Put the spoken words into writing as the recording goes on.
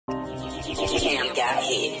Cam got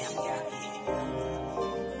hit.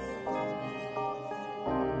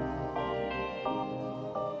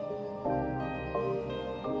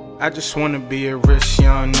 I just wanna be a rich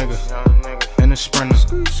young nigga in a Sprinter,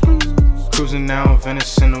 cruising down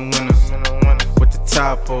Venice in the winter, with the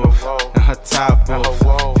top off and her top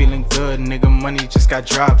off. Feeling good, nigga. Money just got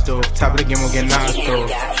dropped off. Top of the game won't get knocked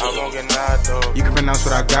off. You can pronounce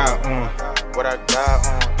what I got on.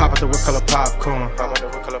 Pop out the whip color popcorn. Pop out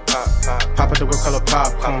the whip color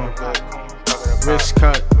popcorn. Wrist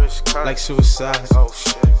cut like suicide.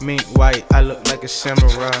 Mink white, I look like a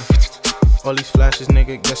samurai. All these flashes,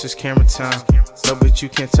 nigga, guess it's camera time. No, but you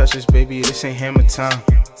can't touch this, baby, this ain't hammer time.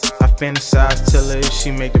 I fantasize, tell her if she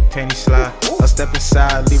make the panty slide. I'll step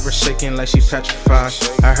inside, leave her shaking like she petrified.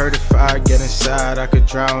 I heard if I get inside, I could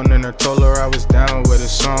drown in her. Told her I was down with her,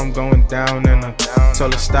 so I'm going down in her.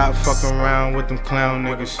 Told her stop fucking around with them clown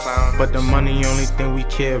niggas. But the money only thing we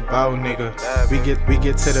care about, nigga. We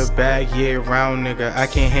get to the bag year round, nigga. I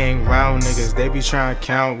can't hang round niggas, they be trying to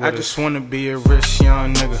count with us. I just wanna be a rich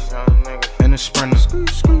young nigga in a Sprinter,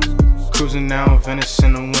 cruising down Venice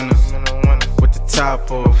in the winter, with the top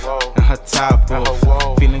off and her top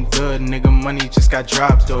off. Feeling good, nigga. Money just got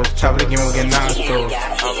dropped off. Top of the game won't get knocked off.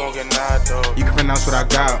 You can pronounce what I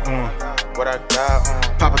got on.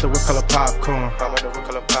 Pop out the whip color popcorn. Pop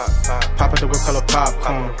out the whip color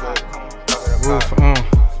popcorn. Roof on,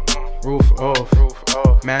 roof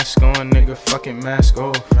off. Mask on, nigga. Fucking mask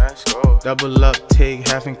off. Double up, take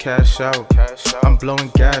half and cash out. I'm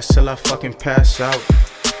blowing gas till I fucking pass out.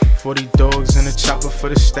 40 dogs in a chopper for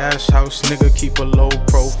the stash house. Nigga, keep a low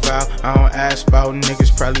profile. I don't ask about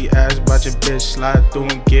niggas, probably ask about your bitch. Slide through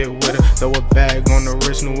and get with her. Throw a bag on the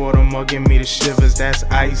wrist, new water mug, give me the shivers. That's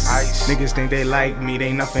ice. Niggas think they like me,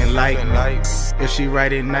 they nothing like me. If she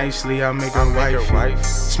write it nicely, I'll make her wifey.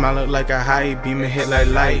 Smile look like a high beam and hit like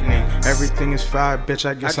lightning. Everything is fire, bitch.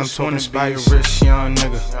 I guess I'm talking about a rich young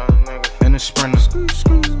nigga in a Sprinter,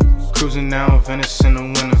 cruising down Venice in the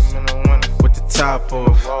winter, with the top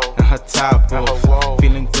off and her top off.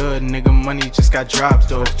 Feeling good, nigga. Money just got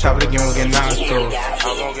dropped off. Top of the game won't get knocked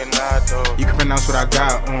off. You can pronounce what I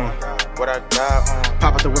got on.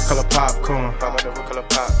 Pop out the whip color popcorn. Pop out the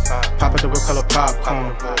whip color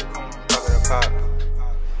popcorn.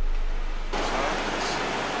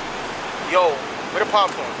 Yo, where the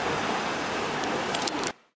popcorn?